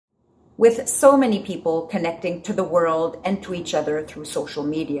With so many people connecting to the world and to each other through social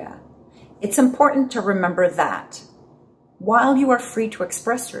media, it's important to remember that while you are free to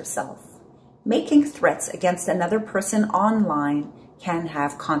express yourself, making threats against another person online can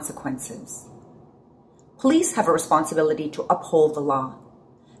have consequences. Police have a responsibility to uphold the law.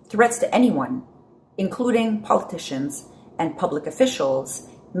 Threats to anyone, including politicians and public officials,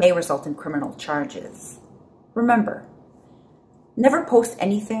 may result in criminal charges. Remember, never post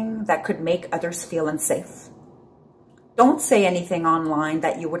anything that could make others feel unsafe. Don't say anything online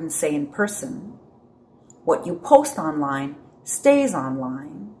that you wouldn't say in person. What you post online stays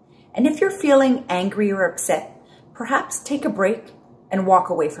online. And if you're feeling angry or upset, perhaps take a break and walk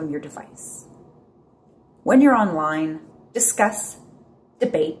away from your device. When you're online, discuss,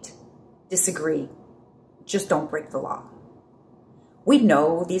 debate, disagree. Just don't break the law. We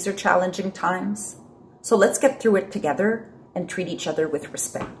know these are challenging times, so let's get through it together and treat each other with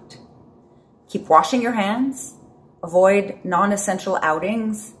respect. Keep washing your hands, avoid non-essential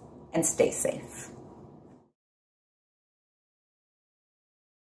outings, and stay safe.